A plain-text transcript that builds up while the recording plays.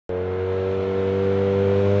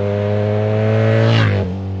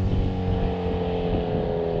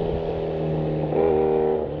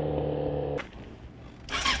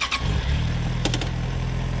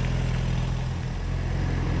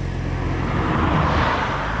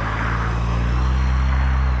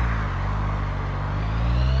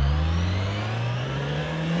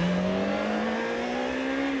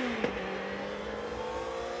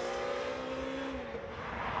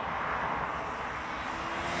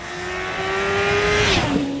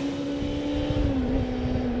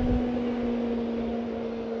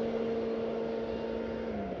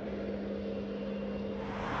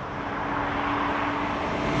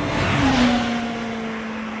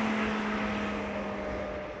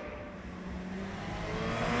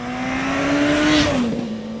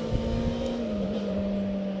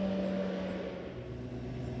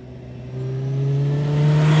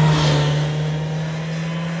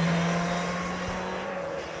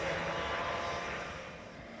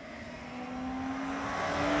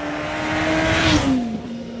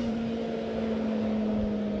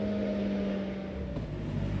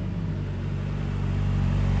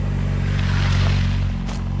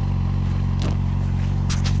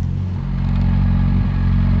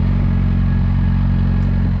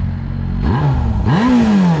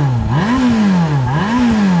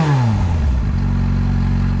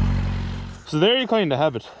there you kind of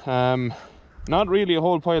have it. Not really a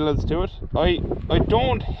whole pile else to it. I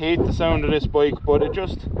don't hate the sound of this bike, but it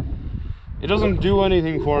doesn't do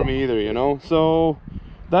anything for me either, you know. So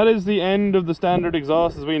that is the end of the standard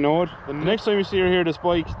exhaust as we know it. The next time you see or hear this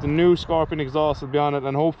bike, the new Scorpion exhaust will be on it,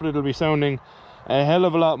 and hopefully it'll be sounding a hell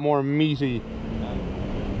of a lot more meaty.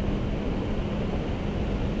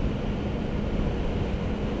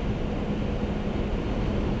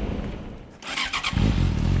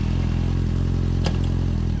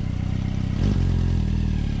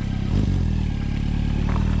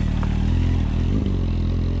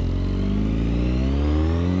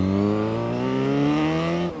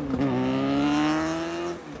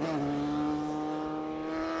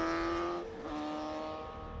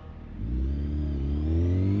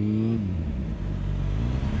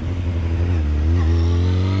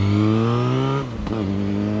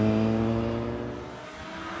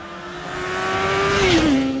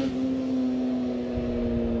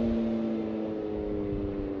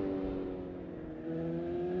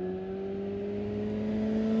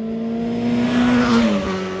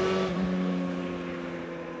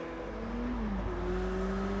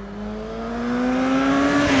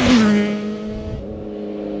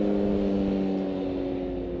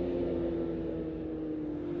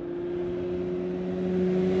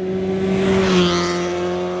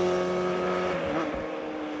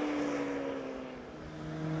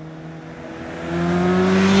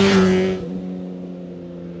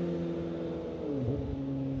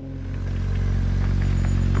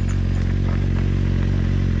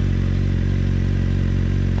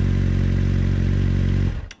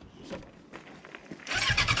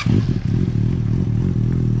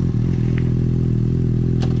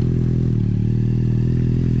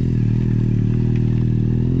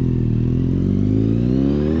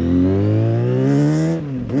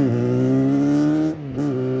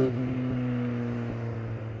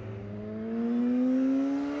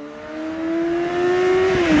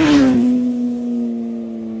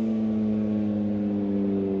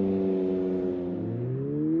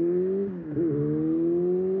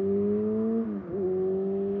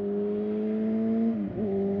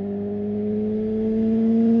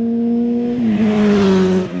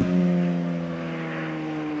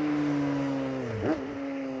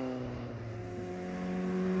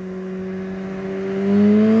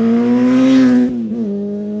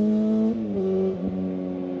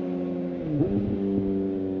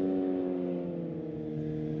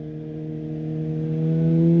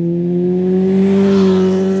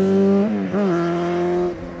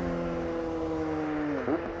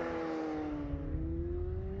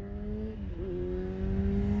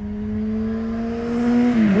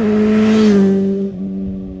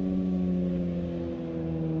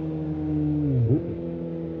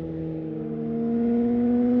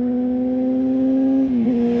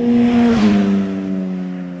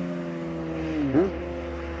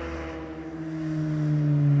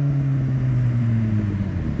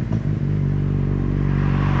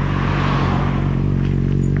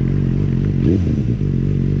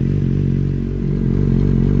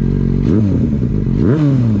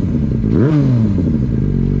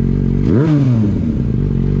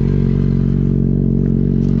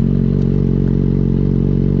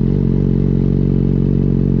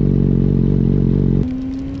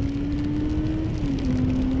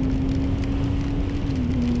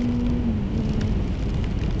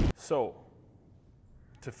 So,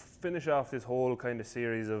 to finish off this whole kind of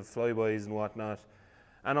series of flybys and whatnot,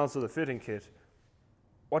 and also the fitting kit,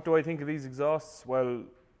 what do I think of these exhausts? Well,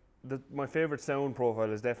 my favourite sound profile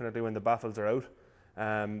is definitely when the baffles are out.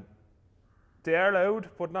 They are loud,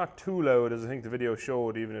 but not too loud, as I think the video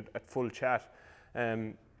showed, even at full chat,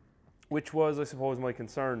 which was, I suppose, my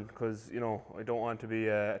concern, because, you know, I don't want to be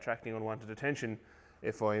attracting unwanted attention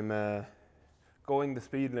if I'm going the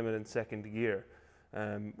speed limit in second gear.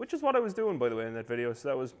 Which is what I was doing, by the way, in that video. So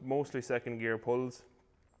that was mostly second gear pulls,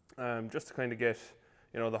 just to kind of get,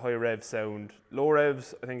 you know, the high rev sound. Low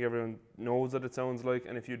revs, I think everyone knows what it sounds like,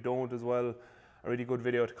 and if you don't as well, a really good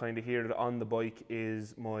video to kind of hear it on the bike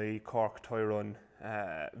is my Cork Toy Run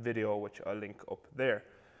video, which I'll link up there.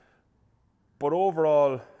 But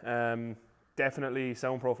overall, definitely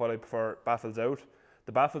sound profile, I prefer baffles out.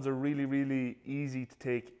 The baffles are really, really easy to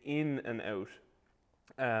take in and out.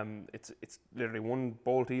 It's literally one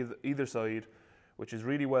bolt either side, which is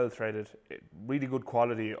really well threaded, really good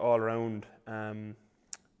quality all around, and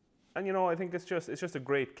you know, I think it's just a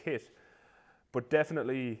great kit. But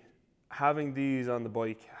definitely having these on the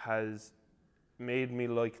bike has made me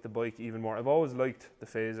like the bike even more. I've always liked the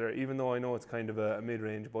Fazer, even though I know it's kind of a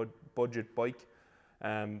mid-range budget bike.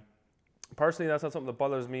 Personally, that's not something that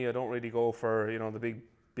bothers me. I don't really go for, you know, the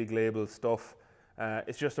big label stuff.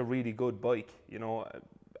 It's just a really good bike, you know,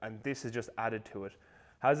 and this is just added to it.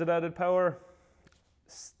 Has it added power?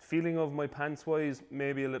 Feeling of my pants wise,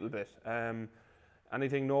 maybe a little bit.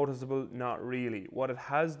 Anything noticeable? Not really. What it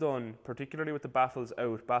has done, particularly with the baffles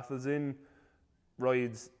out, baffles in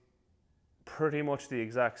rides pretty much the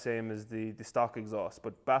exact same as the stock exhaust,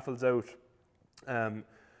 but baffles out,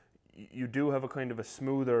 you do have a kind of a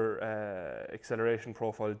smoother acceleration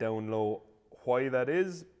profile down low. Why that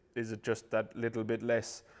is it just that little bit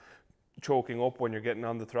less choking up when you're getting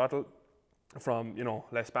on the throttle from, you know,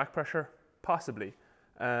 less back pressure? Possibly.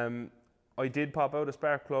 I did pop out a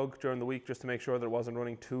spark plug during the week just to make sure that it wasn't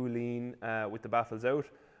running too lean with the baffles out,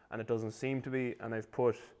 and it doesn't seem to be, and I've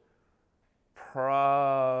put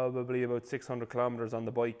probably about 600 kilometers on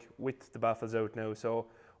the bike with the baffles out now, so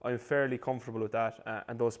I'm fairly comfortable with that,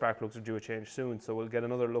 and those spark plugs are due a change soon, so we'll get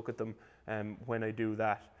another look at them when I do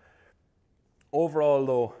that. Overall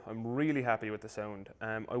though, I'm really happy with the sound.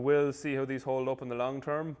 I will see how these hold up in the long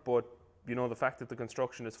term, but you know, the fact that the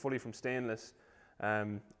construction is fully from stainless,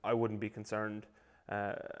 I wouldn't be concerned.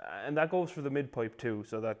 And that goes for the mid pipe too,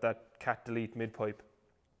 so that cat delete mid pipe,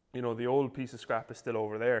 you know, the old piece of scrap is still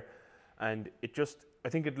over there, and it just, I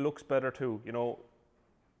think it looks better too. You know,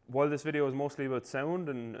 while this video is mostly about sound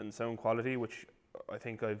and sound quality, which I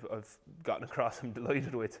think I've gotten across, I'm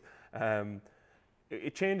delighted with,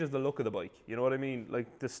 it changes the look of the bike, you know what I mean?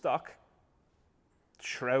 Like the stock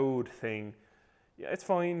shroud thing, yeah, it's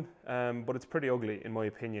fine, but it's pretty ugly in my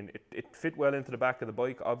opinion. It fit well into the back of the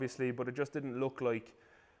bike, obviously, but it just didn't look like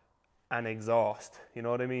an exhaust, you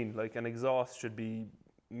know what I mean? Like an exhaust should be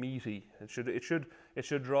meaty. It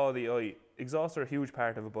should draw the eye. Exhausts are a huge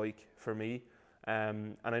part of a bike for me,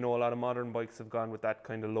 and I know a lot of modern bikes have gone with that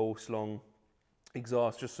kind of low slung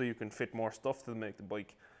exhaust just so you can fit more stuff to make the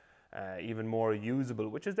bike even more usable,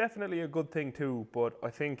 which is definitely a good thing too. But I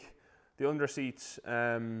think the under seats,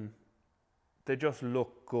 they just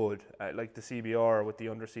look good. Like the CBR with the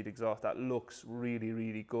under seat exhaust, that looks really,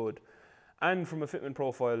 really good. And from a fitment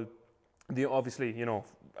profile, obviously, you know,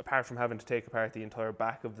 apart from having to take apart the entire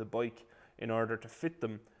back of the bike in order to fit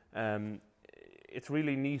them, it's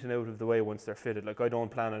really neat and out of the way once they're fitted. Like I don't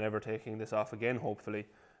plan on ever taking this off again, hopefully.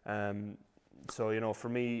 So, you know, for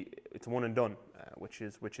me, it's one and done, which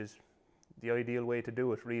is the ideal way to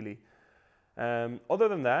do it, really. Other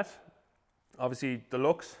than that, obviously the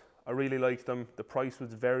looks, I really liked them. The price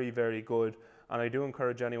was very, very good, and I do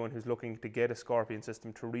encourage anyone who's looking to get a Scorpion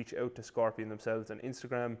system to reach out to Scorpion themselves on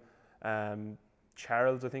Instagram.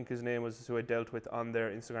 Charles, I think his name was, who I dealt with on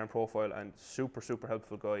their Instagram profile, and super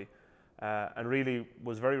helpful guy, and really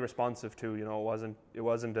was very responsive too. You know, it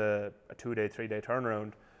wasn't a 2-day, 3-day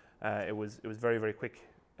turnaround. It was very quick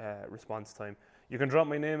response time. You can drop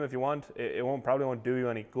my name if you want. It probably won't do you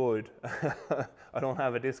any good. I don't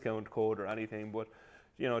have a discount code or anything, but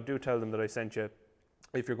you know, do tell them that I sent you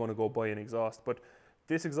if you're going to go buy an exhaust. But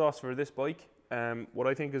this exhaust for this bike, what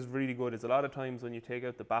I think is really good is a lot of times when you take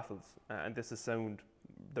out the baffles, and this is sound,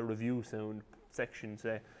 the review sound section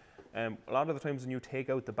say, a lot of the times when you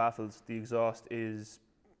take out the baffles, the exhaust is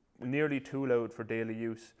nearly too loud for daily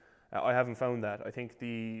use. I haven't found that. I think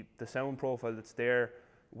the sound profile that's there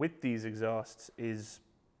with these exhausts is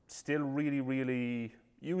still really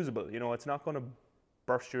usable. You know, it's not going to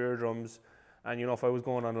burst your eardrums, and you know, if I was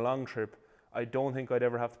going on a long trip, I don't think I'd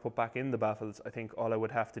ever have to put back in the baffles. I think all I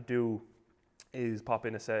would have to do is pop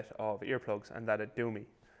in a set of earplugs, and that'd do me.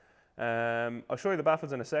 I'll show you the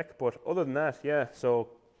baffles in a sec, but other than that, yeah,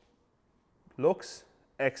 so looks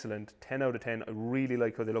excellent, 10 out of 10. I really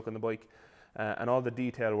like how they look on the bike, and all the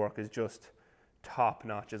detail work is just top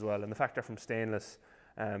notch as well. And the fact they're from stainless,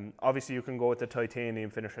 obviously you can go with the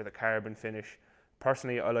titanium finish or the carbon finish.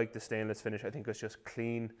 Personally, I like the stainless finish. I think it's just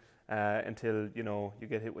clean until, you know, you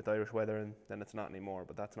get hit with Irish weather, and then it's not anymore,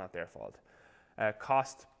 but that's not their fault.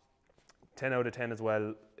 Cost, 10 out of 10 as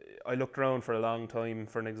well. I looked around for a long time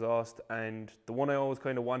for an exhaust, and the one I always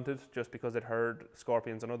kind of wanted, just because I'd heard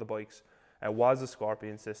Scorpions on other bikes, was a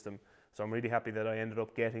Scorpion system. So I'm really happy that I ended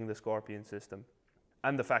up getting the Scorpion system,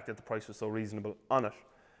 and the fact that the price was so reasonable on it.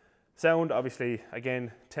 Sound, obviously,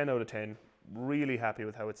 again, 10 out of 10. Really happy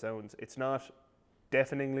with how it sounds. It's not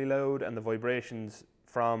deafeningly loud, and the vibrations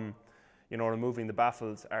from, you know, removing the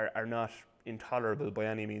baffles are not intolerable by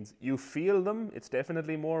any means. You feel them. It's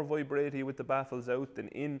definitely more vibraty with the baffles out than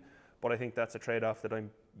in, but I think that's a trade-off that I'm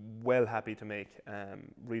well happy to make.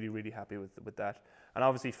 Really happy with that. And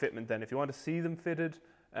obviously fitment then. If you want to see them fitted,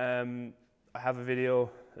 I have a video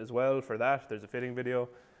as well for that. There's a fitting video,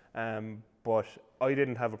 but I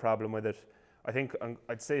didn't have a problem with it. I think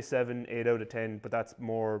I'd say 7, 8 out of 10, but that's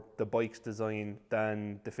more the bike's design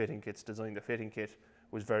than the fitting kit's design. The fitting kit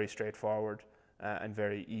was very straightforward and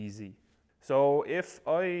very easy. So if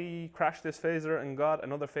I crashed this Fazer and got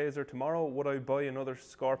another Fazer tomorrow, would I buy another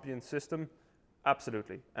Scorpion system?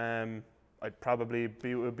 Absolutely. I'd probably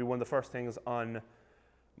it would be one of the first things on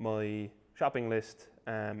my shopping list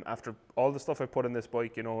after all the stuff I put in this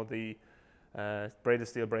bike, you know, the braided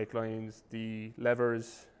steel brake lines, the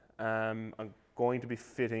levers. I'm going to be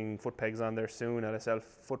fitting foot pegs on there soon, LSL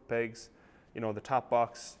foot pegs, you know, the top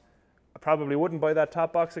box. I probably wouldn't buy that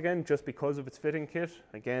top box again just because of its fitting kit.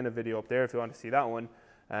 Again, a video up there if you want to see that one.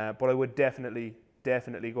 But I would definitely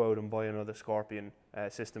go out and buy another Scorpion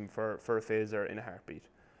system for a Fazer in a heartbeat.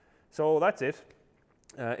 So that's it.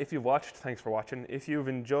 If you've watched, thanks for watching. If you've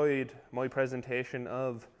enjoyed my presentation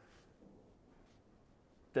of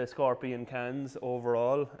the Scorpion cans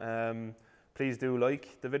overall, please do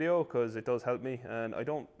like the video because it does help me. And I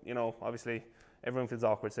don't, you know, obviously everyone feels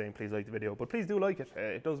awkward saying please like the video, but please do like it.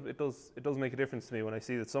 It does make a difference to me when I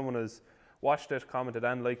see that someone has watched it, commented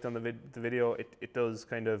and liked on the video. It does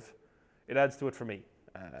kind of, it adds to it for me.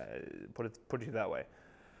 Put it that way.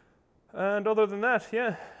 And other than that,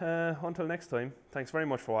 yeah, until next time, thanks very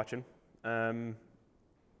much for watching.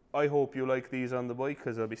 I hope you like these on the bike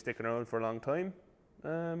because they'll be sticking around for a long time.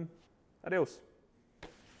 Adios.